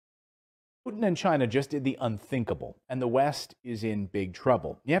Putin and China just did the unthinkable, and the West is in big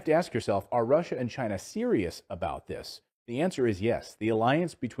trouble. You have to ask yourself, are Russia and China serious about this? The answer is yes. The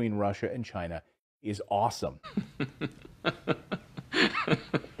alliance between Russia and China is awesome.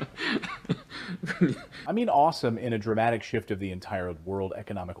 I mean, awesome in a dramatic shift of the entire world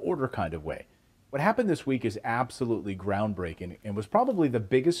economic order kind of way. What happened this week is absolutely groundbreaking and was probably the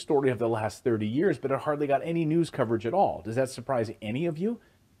biggest story of the last 30 years, but it hardly got any news coverage at all. Does that surprise any of you?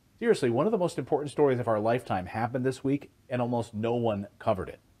 Seriously, one of the most important stories of our lifetime happened this week, and almost no one covered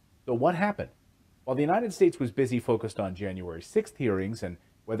it. So, what happened? While the United States was busy focused on January 6th hearings and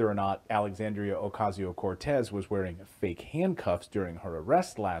whether or not Alexandria Ocasio Cortez was wearing fake handcuffs during her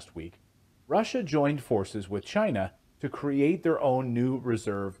arrest last week, Russia joined forces with China to create their own new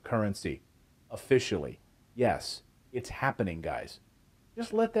reserve currency. Officially. Yes, it's happening, guys.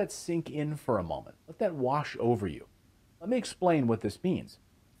 Just let that sink in for a moment. Let that wash over you. Let me explain what this means.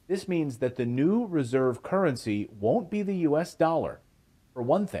 This means that the new reserve currency won't be the US dollar, for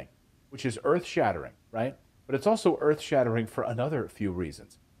one thing, which is earth shattering, right? But it's also earth shattering for another few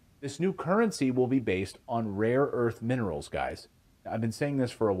reasons. This new currency will be based on rare earth minerals, guys. Now, I've been saying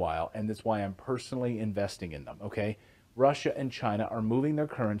this for a while, and that's why I'm personally investing in them, okay? Russia and China are moving their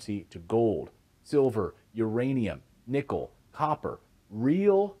currency to gold, silver, uranium, nickel, copper,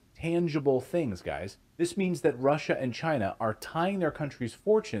 real tangible things, guys. This means that Russia and China are tying their country's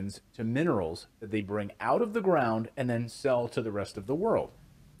fortunes to minerals that they bring out of the ground and then sell to the rest of the world.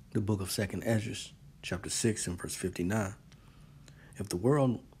 The book of 2nd Ezra, chapter 6 and verse 59. If the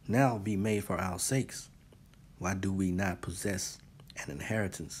world now be made for our sakes, why do we not possess an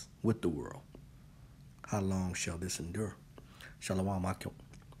inheritance with the world? How long shall this endure? Shalom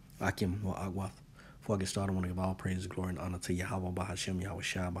Akim Wa'agwath. Before I get started, I want to give all praise, glory, and honor to YAHAWAH, BaHaShem,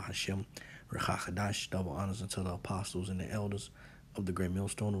 YAHAWASHI, BaHaShem, RAWCHAA, double honors unto the apostles and the elders of the great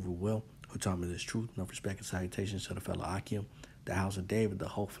millstone of Ruel, who taught me this truth. Enough respect and salutations to the fellow Akim, the house of David, the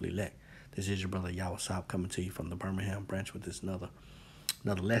hopefully elect. This is your brother YAHAWASHI coming to you from the Birmingham branch with this another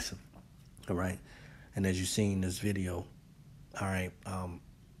lesson. All right. And as you've seen in this video, all right,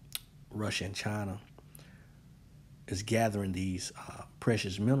 Russia and China is gathering these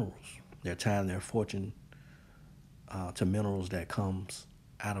precious minerals. They're tying their fortune to minerals that comes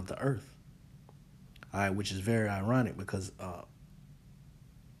out of the earth. All right, which is very ironic because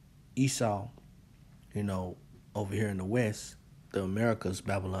Esau, over here in the West, the Americas,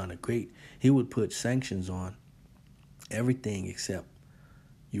 Babylon the Great, he would put sanctions on everything except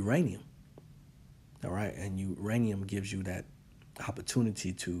uranium. All right, and uranium gives you that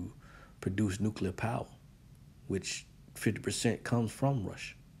opportunity to produce nuclear power, which 50% comes from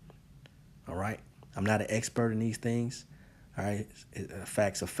Russia. All right, I'm not an expert in these things. All right,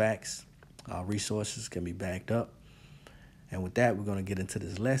 facts are facts. Resources can be backed up. And with that, we're going to get into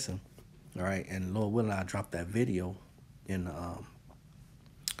this lesson. All right, and Lord willing, I'll drop that video in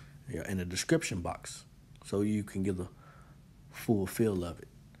the description box so you can get the full feel of it.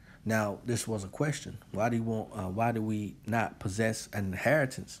 Now, this was a question. Why do we not possess an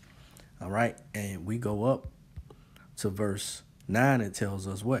inheritance? All right, and we go up to verse 9. It tells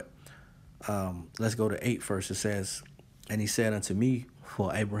us what? Let's go to 8 first. It says, and he said unto me,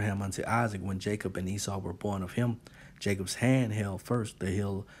 for Abraham unto Isaac, when Jacob and Esau were born of him, Jacob's hand held first the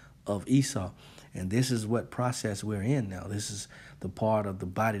heel of Esau. And this is what process we're in now. This is the part of the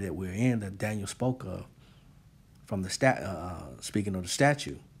body that we're in that Daniel spoke of from the speaking of the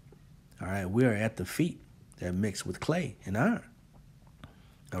statue. All right, we're at the feet that mix with clay and iron.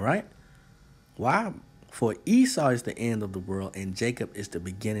 All right, why? For Esau is the end of the world, and Jacob is the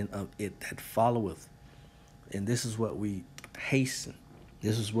beginning of it that followeth. And this is what we hasten.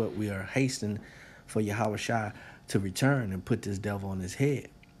 This is what we are hastening for YAHAWASHI to return and put this devil on his head.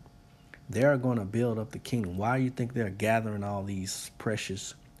 They are going to build up the kingdom. Why do you think they're gathering all these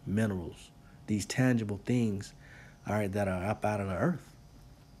precious minerals, these tangible things, all right, that are up out of the earth?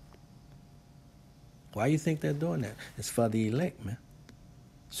 Why do you think they're doing that? It's for the elect, man.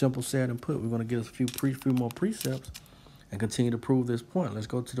 Simple said and put. We're going to get us a few more precepts and continue to prove this point. Let's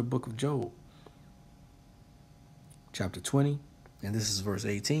go to the book of Job, chapter 20, and this is verse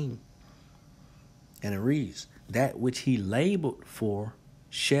 18. And it reads, that which he labored for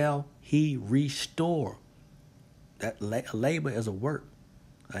shall he restore. That labor is a work.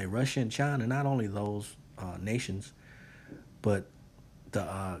 Like Russia and China, not only those nations, but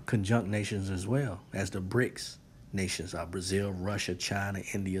the conjunct nations as well as the BRICS nations, Brazil, Russia, China,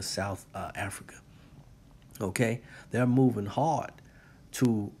 India, South Africa. Okay, they're moving hard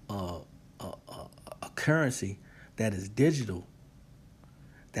to a currency that is digital,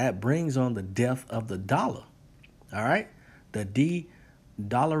 that brings on the death of the dollar. All right, the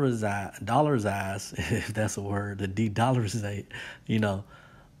dollarize, if that's a word, the de-dollarizate, you know,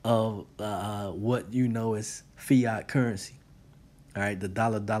 of what you know is fiat currency. All right, the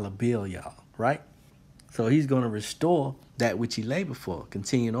dollar bill, y'all, right? So he's going to restore that which he labored for,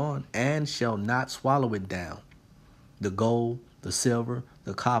 continuing on, and shall not swallow it down. The gold, the silver,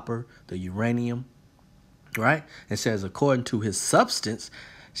 the copper, the uranium, right? It says, according to his substance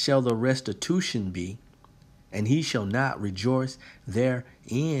shall the restitution be, and he shall not rejoice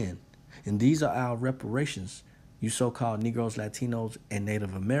therein. And these are our reparations, you so-called Negroes, Latinos, and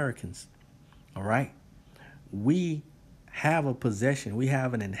Native Americans. All right? We have a possession. We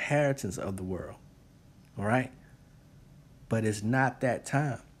have an inheritance of the world. All right? But it's not that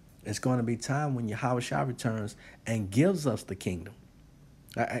time. It's going to be time when YAHAWASHI returns and gives us the kingdom.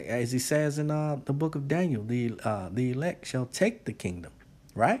 As he says in the book of Daniel, the elect shall take the kingdom.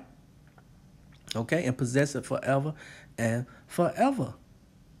 Right? Okay? And possess it forever and forever.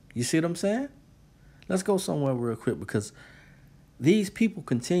 You see what I'm saying? Let's go somewhere real quick, because these people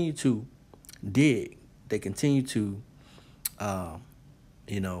continue to dig. They continue to,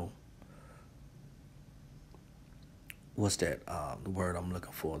 you know, what's that? The word I'm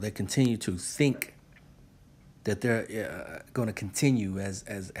looking for. They continue to think that they're going to continue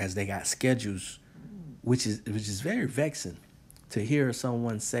as they got schedules, which is very vexing to hear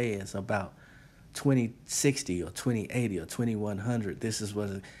someone say it's about 2060 or 2080 or 2100. This is what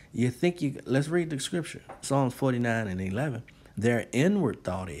you think you. Let's read the scripture. Psalms 49 and 11. Their inward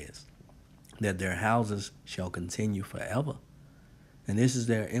thought is that their houses shall continue forever. And this is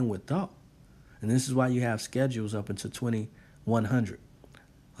their inward thought. And this is why you have schedules up until 2100,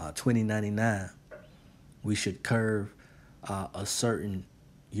 2099. We should curve a certain,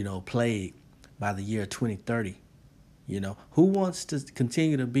 you know, plague by the year 2030. You know, who wants to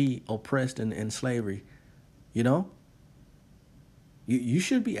continue to be oppressed in slavery? You know, you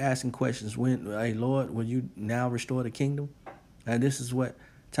should be asking questions. When, hey, Lord, will you now restore the kingdom? And this is what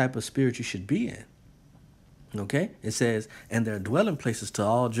type of spirit you should be in. Okay, it says, and their dwelling places to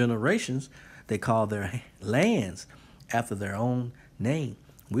all generations, they call their lands after their own name.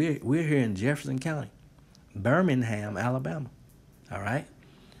 We're here in Jefferson County, Birmingham, Alabama. All right,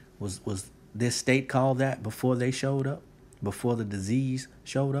 was this state called that before they showed up? Before the disease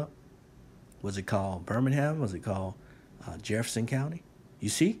showed up? Was it called Birmingham? Was it called Jefferson County? You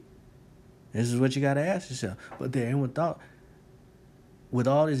see? This is what you got to ask yourself. But there ain't thought, with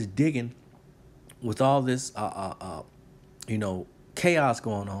all this digging, with all this, you know, chaos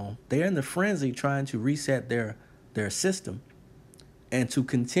going on, they're in the frenzy trying to reset their system and to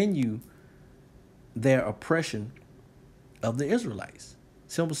continue their oppression of the Israelites.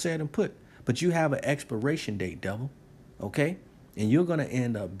 Simple said and put. But you have an expiration date, devil, okay? And you're going to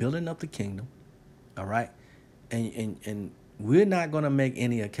end up building up the kingdom, all right? And we're not going to make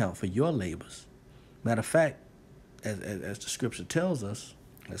any account for your labors. Matter of fact, as the scripture tells us,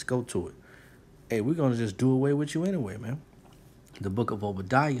 let's go to it. Hey, we're going to just do away with you anyway, man. The book of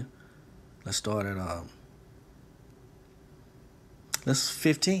Obadiah, let's start at, let's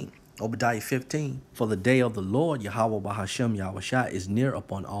 15. Obadiah 15. For the day of the Lord, YAHAWAH Bahashem Yahawashi, is near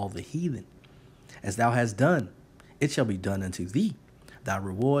upon all the heathen. As thou hast done, it shall be done unto thee. Thy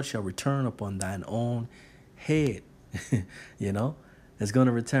reward shall return upon thine own head. You know, it's going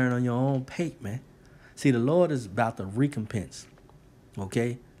to return on your own pate, man. See, the Lord is about to recompense.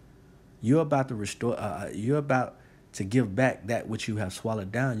 Okay? You're about to restore, you're about to give back that which you have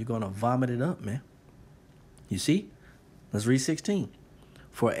swallowed down. You're going to vomit it up, man. You see? Let's read 16.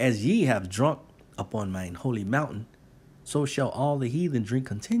 For as ye have drunk upon mine holy mountain, so shall all the heathen drink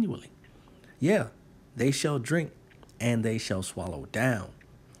continually. Yeah, they shall drink, and they shall swallow down,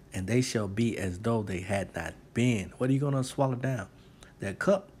 and they shall be as though they had not been. What are you going to swallow down? That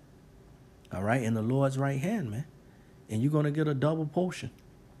cup, all right, in the Lord's right hand, man. And you're going to get a double portion.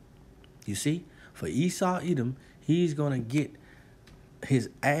 You see? For Esau, Edom, he's going to get his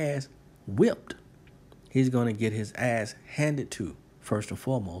ass whipped. He's going to get his ass handed to, first and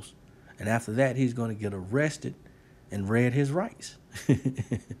foremost. And after that, he's going to get arrested and read his rights.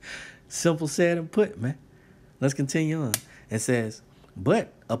 Simple said and put, man. Let's continue on. It says,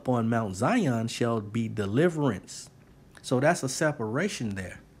 but upon Mount Zion shall be deliverance. So that's a separation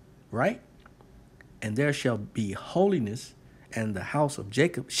there, right? And there shall be holiness, and the house of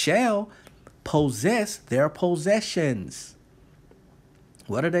Jacob shall possess their possessions.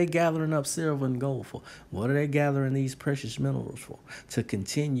 What are they gathering up silver and gold for? What are they gathering these precious minerals for? To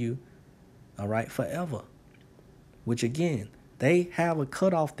continue, all right, forever. Which again, they have a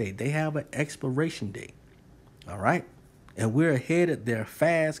cutoff date. They have an expiration date. All right. And we're headed there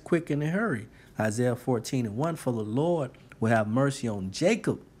fast, quick, and in a hurry. Isaiah 14 and 1, for the Lord will have mercy on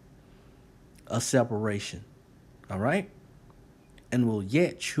Jacob, a separation, all right, and will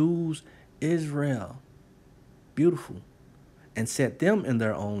yet choose Israel, beautiful, and set them in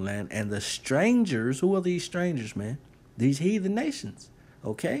their own land. And the strangers, who are these strangers, man? These heathen nations,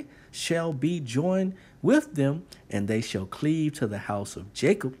 okay, shall be joined with them, and they shall cleave to the house of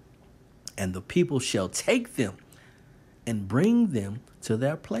Jacob, and the people shall take them and bring them to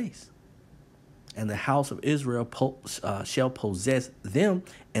their place. And the house of Israel shall possess them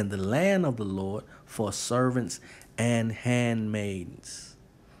in the land of the Lord for servants and handmaids.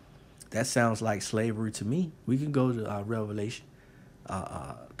 That sounds like slavery to me. We can go to Revelation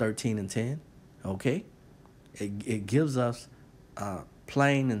 13 and 10. Okay? It gives us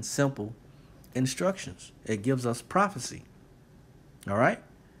plain and simple instructions. It gives us prophecy. All right?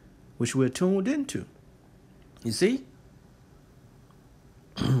 Which we're tuned into. You see?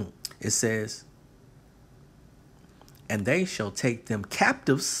 It says, and they shall take them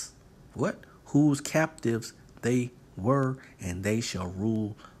captives. What? Whose captives they were, and they shall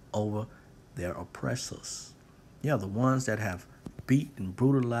rule over their oppressors. Yeah, the ones that have beat and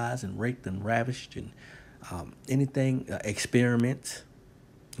brutalized and raped and ravished and anything, experiment.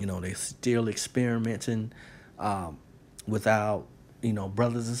 You know, they're still experimenting without, you know,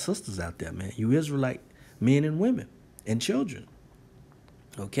 brothers and sisters out there, man. You Israelite men and women and children.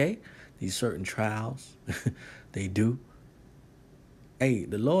 Okay? These certain trials they do. Hey,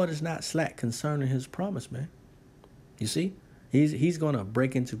 the Lord is not slack concerning his promise, man. You see? He's going to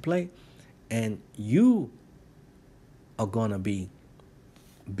break into play, and you are going to be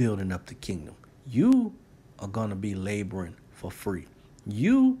building up the kingdom. You are going to be laboring for free.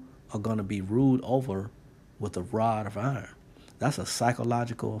 You are going to be ruled over with a rod of iron. That's a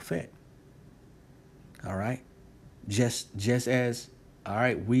psychological effect. All right? Just as, all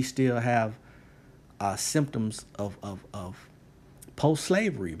right, we still have symptoms of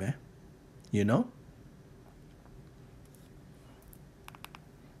post-slavery, man. You know?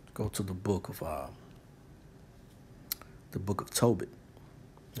 Go to the book of Tobit.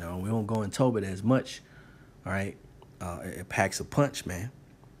 You know, we don't go in Tobit as much. All right? It packs a punch, man.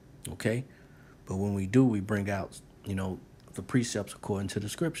 Okay? But when we do, we bring out, you know, the precepts according to the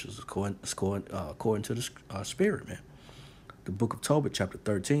scriptures, according to the spirit, man. The book of Tobit, chapter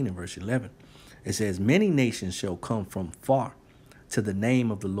 13 and verse 11. It says, many nations shall come from far to the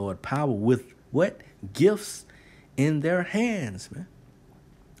name of the Lord power with what? Gifts in their hands, man.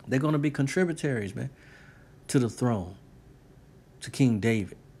 They're going to be contributaries, man, to the throne, to King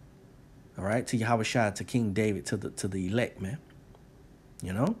David. All right? To YAHAWASHI, to King David, to the elect, man.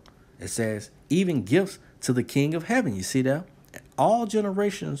 You know? It says, even gifts to the King of heaven. You see that? All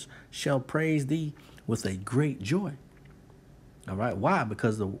generations shall praise thee with a great joy. All right? Why?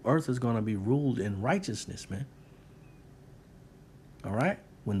 Because the earth is going to be ruled in righteousness, man. All right?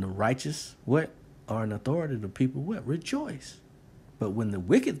 When the righteous, what? Are in authority, the people, what? Rejoice. But when the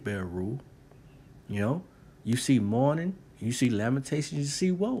wicked bear rule, you know, you see mourning, you see lamentations, you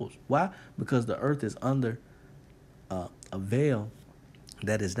see woes. Why? Because the earth is under a veil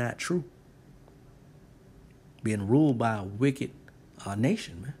that is not true. Being ruled by a wicked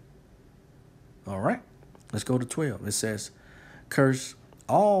nation, man. All right. Let's go to 12. It says, cursed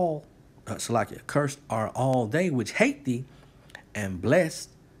are all they which hate thee, and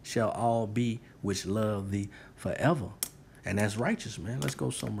blessed shall all be which love thee forever. And that's righteous, man. Let's go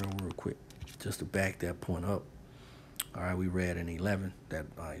somewhere real quick just to back that point up. All right, we read in 11, that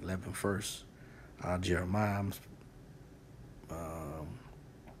 11 verse. Jeremiah,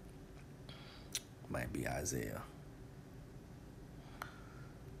 might be Isaiah.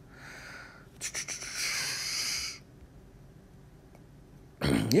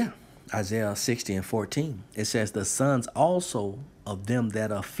 Yeah, Isaiah 60 and 14. It says, the sons also of them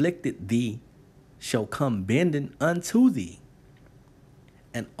that afflicted thee shall come bending unto thee,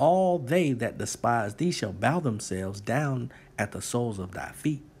 and all they that despise thee shall bow themselves down at the soles of thy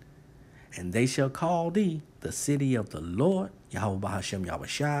feet. And they shall call thee the city of the Lord, YAHAWAH Hashem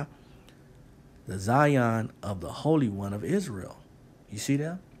YAHAWASHI, the Zion of the Holy One of Israel. You see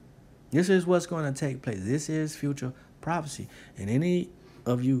that? This is what's going to take place. This is future prophecy. And any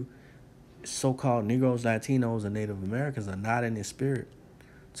of you so-called Negroes, Latinos, and Native Americans are not in the spirit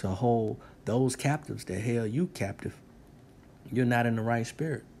to hold those captives that held you captive. You're not in the right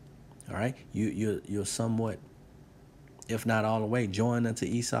spirit. All right? You're somewhat, if not all the way, joined unto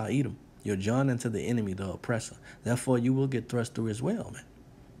Esau, Edom. You're joined unto the enemy, the oppressor. Therefore, you will get thrust through as well, man.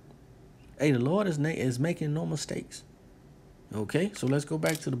 Hey, the Lord is making no mistakes. Okay? So let's go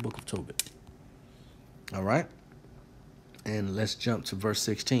back to the book of Tobit. All right? And let's jump to verse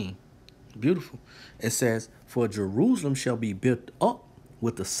 16. Beautiful. It says, for Jerusalem shall be built up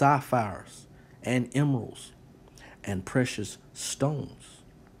with the sapphires and emeralds and precious stones.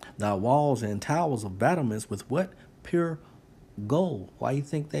 Thy walls and towers of battlements with what? Pure gold. Why you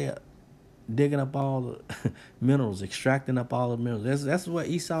think they are digging up all the minerals, extracting up all the minerals? That's what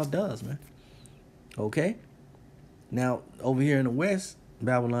Esau does, man. Okay? Now, over here in the West,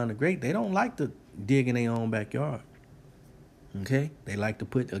 Babylon the Great, they don't like to dig in their own backyard. Okay? They like to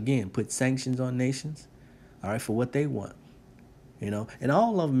put sanctions on nations, all right, for what they want. You know? And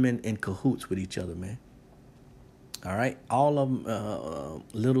all of them in cahoots with each other, man. All right? All of them,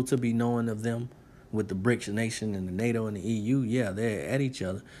 little to be known of them with the BRICS nation and the NATO and the EU. Yeah, they're at each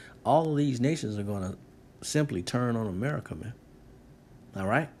other. All of these nations are going to simply turn on America, man. All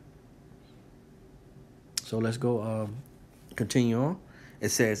right? So let's go continue on. It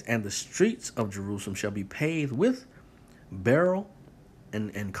says, and the streets of Jerusalem shall be paved with beryl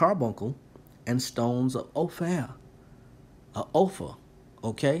and carbuncle and stones of Ophir. Ophir,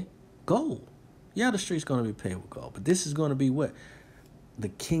 okay? Gold. Yeah, the street's going to be paved with gold. But this is going to be what? The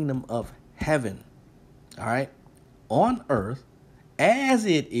kingdom of heaven. All right? On earth as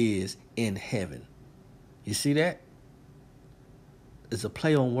it is in heaven. You see that? It's a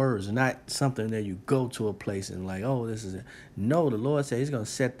play on words, not something that you go to a place and like, oh, this is it. No, the Lord said he's going to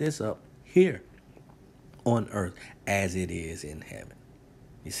set this up here on earth as it is in heaven.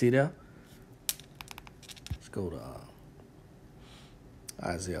 You see that? Let's go to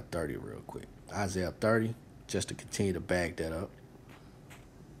Isaiah 30 real quick. Isaiah 30, just to continue to back that up.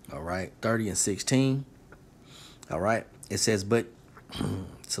 All right, 30 and 16. All right, it says, but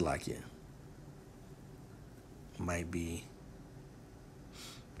it's like, yeah, might be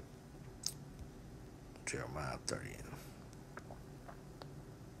Jeremiah 30.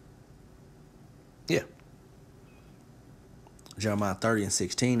 Yeah. Jeremiah 30 and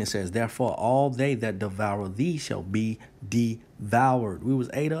 16, it says, therefore all they that devour thee shall be devoured. We was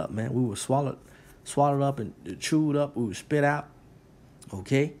ate up, man. We were swallowed up and chewed up. We were spit out.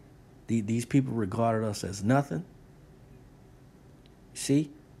 Okay? These people regarded us as nothing.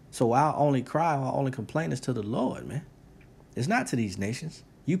 See? So our only cry, our only complaint is to the Lord, man. It's not to these nations.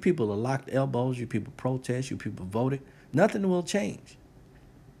 You people are locked elbows. You people protest. You people voted. Nothing will change.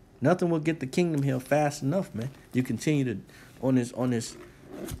 Nothing will get the kingdom here fast enough, man. You continue to on this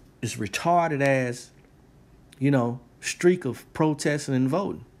retarded ass, streak of protesting and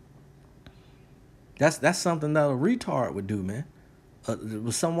voting. That's something that a retard would do, man.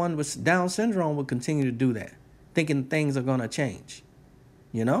 Someone with Down syndrome would continue to do that, thinking things are gonna change.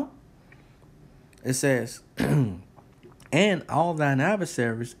 It says, and all thine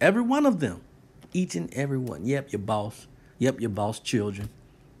adversaries, every one of them, each and every one. Yep, your boss. Yep, your boss children.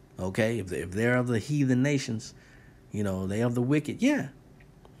 Okay, if they're of the heathen nations, they of the wicked. Yeah,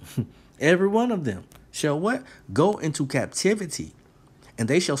 every one of them shall what? Go into captivity, and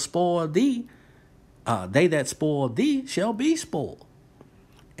they shall spoil thee. They that spoil thee shall be spoiled,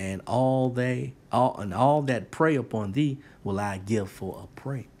 and all that prey upon thee will I give for a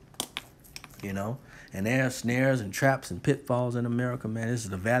prey. And there are snares and traps and pitfalls in America, man. This is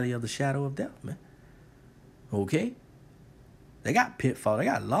the valley of the shadow of death, man. Okay? They got pitfalls. They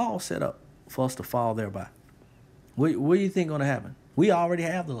got laws set up for us to fall thereby. What do you think going to happen? We already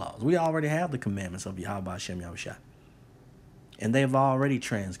have the laws. We already have the commandments of YAHAWAH, Sham, YAHAWASHI. And they've already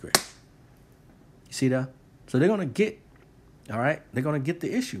transgressed. You see that? So they're going to get, all right? They're going to get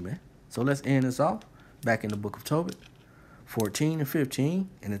the issue, man. So let's end this off back in the book of Tobit, 14 and 15.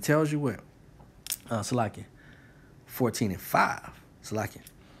 And it tells you what? Salakia, 14 and 5. Salakia.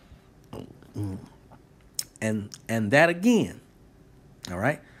 And that again, all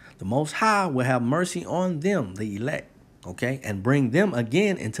right? The Most High will have mercy on them, the elect, okay? And bring them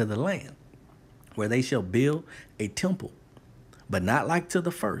again into the land where they shall build a temple, but not like to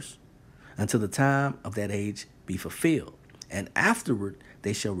the first, until the time of that age be fulfilled. And afterward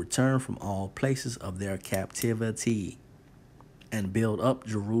they shall return from all places of their captivity and build up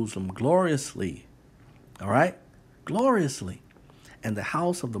Jerusalem gloriously. All right? Gloriously. And the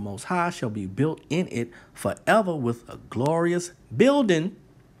house of the Most High shall be built in it forever with a glorious building.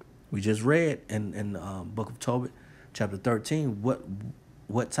 We just read in book of Tobit, chapter 13,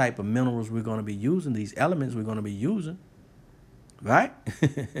 what type of minerals we're going to be using, these elements we're going to be using. Right?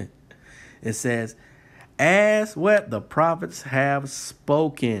 It says, as what the prophets have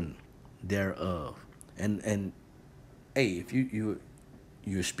spoken thereof. And hey, if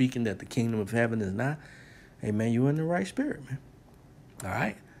you're speaking that the kingdom of heaven is not, hey man, you're in the right spirit, man. All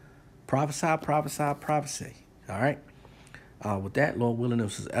right? Prophesy, prophesy, prophecy. All right? With that, Lord willing,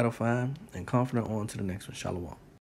 this is edifying and confident. On to the next one. Shalom.